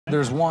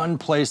There's one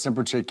place in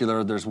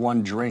particular, there's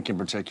one drink in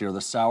particular,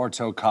 the Sour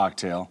Toe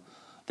cocktail,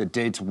 that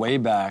dates way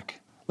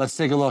back. Let's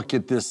take a look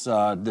at this,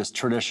 this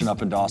tradition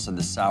up in Dawson,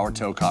 the Sour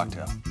Toe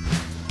cocktail.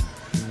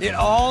 It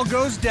all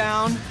goes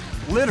down,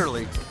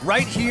 literally,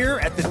 right here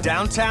at the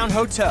Downtown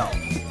Hotel.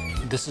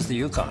 This is the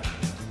Yukon.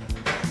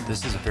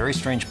 This is a very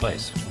strange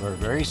place where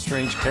very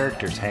strange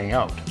characters hang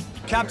out.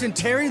 Captain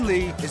Terry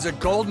Lee is a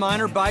gold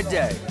miner by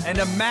day and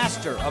a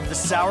master of the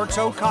Sour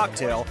Toe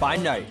cocktail by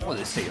night. Well,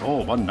 they say,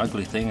 oh, what an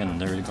ugly thing, and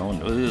they're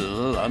going,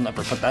 I'll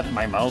never put that in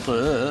my mouth,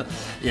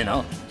 you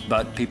know,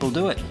 but people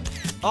do it.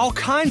 All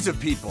kinds of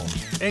people,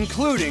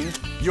 including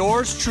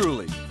yours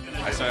truly.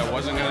 I said I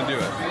wasn't going to do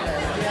it,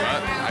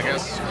 but I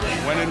guess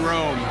when in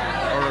Rome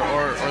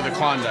or the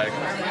Klondike.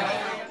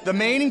 The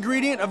main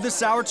ingredient of the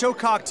Sour Toe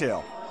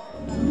cocktail,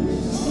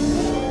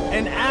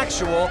 an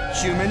actual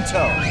human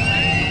toe.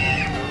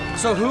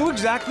 So who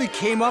exactly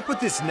came up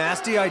with this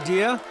nasty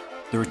idea?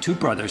 There were two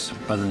brothers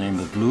by the name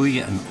of Louis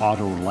and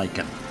Otto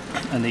Lycan,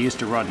 and they used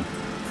to run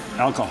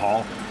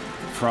alcohol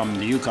from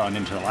the Yukon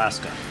into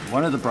Alaska.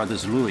 One of the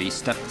brothers, Louis,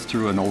 stepped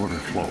through an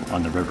overflow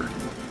on the river.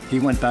 He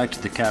went back to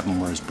the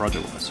cabin where his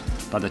brother was.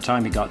 By the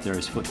time he got there,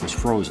 his foot was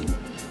frozen,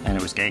 and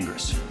it was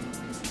gangrenous.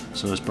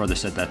 So his brother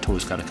said, that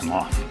toe's got to come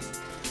off.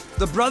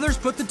 The brothers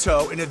put the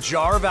toe in a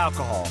jar of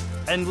alcohol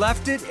and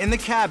left it in the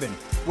cabin,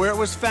 where it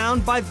was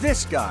found by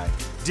this guy,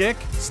 Dick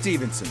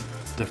Stevenson.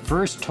 The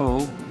first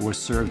toe was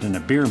served in a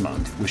beer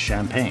mug with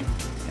champagne.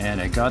 And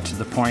it got to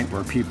the point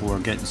where people were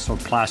getting so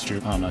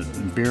plastered on a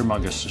beer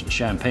mug of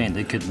champagne,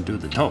 they couldn't do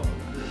the toe.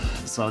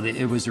 So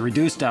it was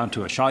reduced down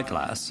to a shot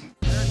glass.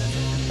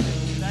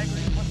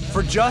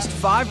 For just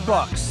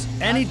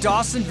 $5, any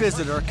Dawson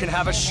visitor can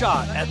have a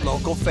shot at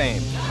local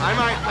fame. I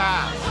might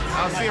pass.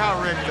 I'll see how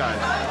Rick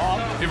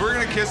does. If we're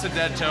going to kiss a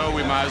dead toe,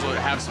 we might as well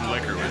have some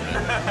liquor with it.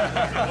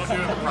 We'll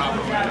do it the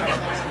proper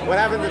way. What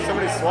happens if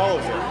somebody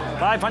swallows it?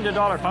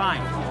 $500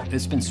 fine.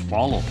 It's been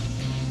swallowed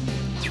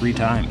 3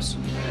 times.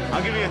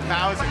 I'll give you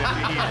 1,000 if you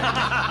eat it.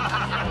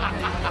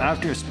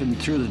 After it's been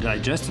through the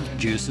digestive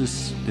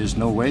juices, there's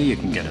no way you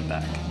can get it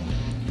back.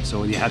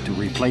 So you have to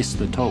replace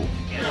the toe.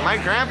 My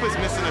grandpa's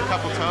missing a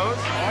couple toes.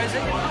 Oh, is it?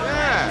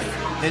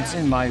 Yeah. It's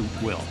in my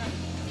will,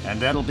 and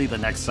that'll be the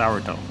next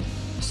sourdough.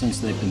 Since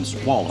they've been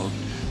swallowed,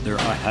 there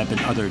have been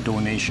other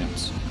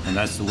donations, and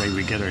that's the way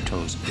we get our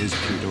toes, is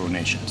through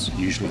donations,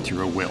 usually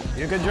through a will.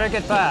 You can drink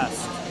it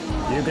fast,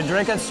 you can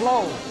drink it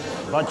slow,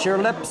 but your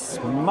lips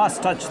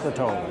must touch the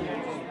toe.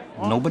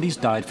 Nobody's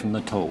died from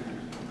the toe.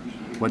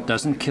 What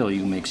doesn't kill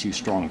you makes you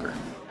stronger.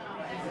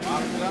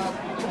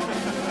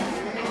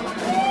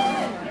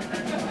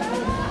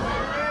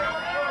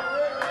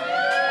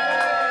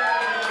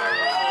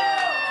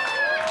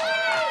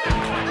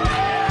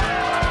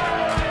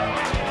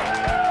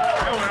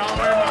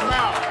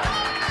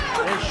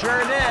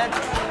 Sure did.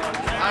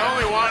 I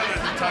only wanted it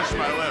to touch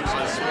my lips,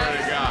 I swear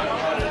to God.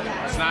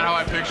 It's not how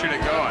I pictured it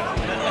going.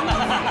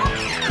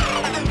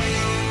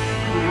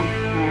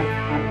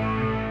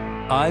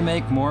 I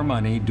make more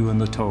money doing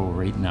the toe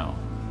right now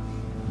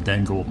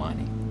than gold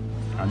mining.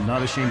 I'm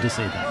not ashamed to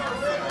say that.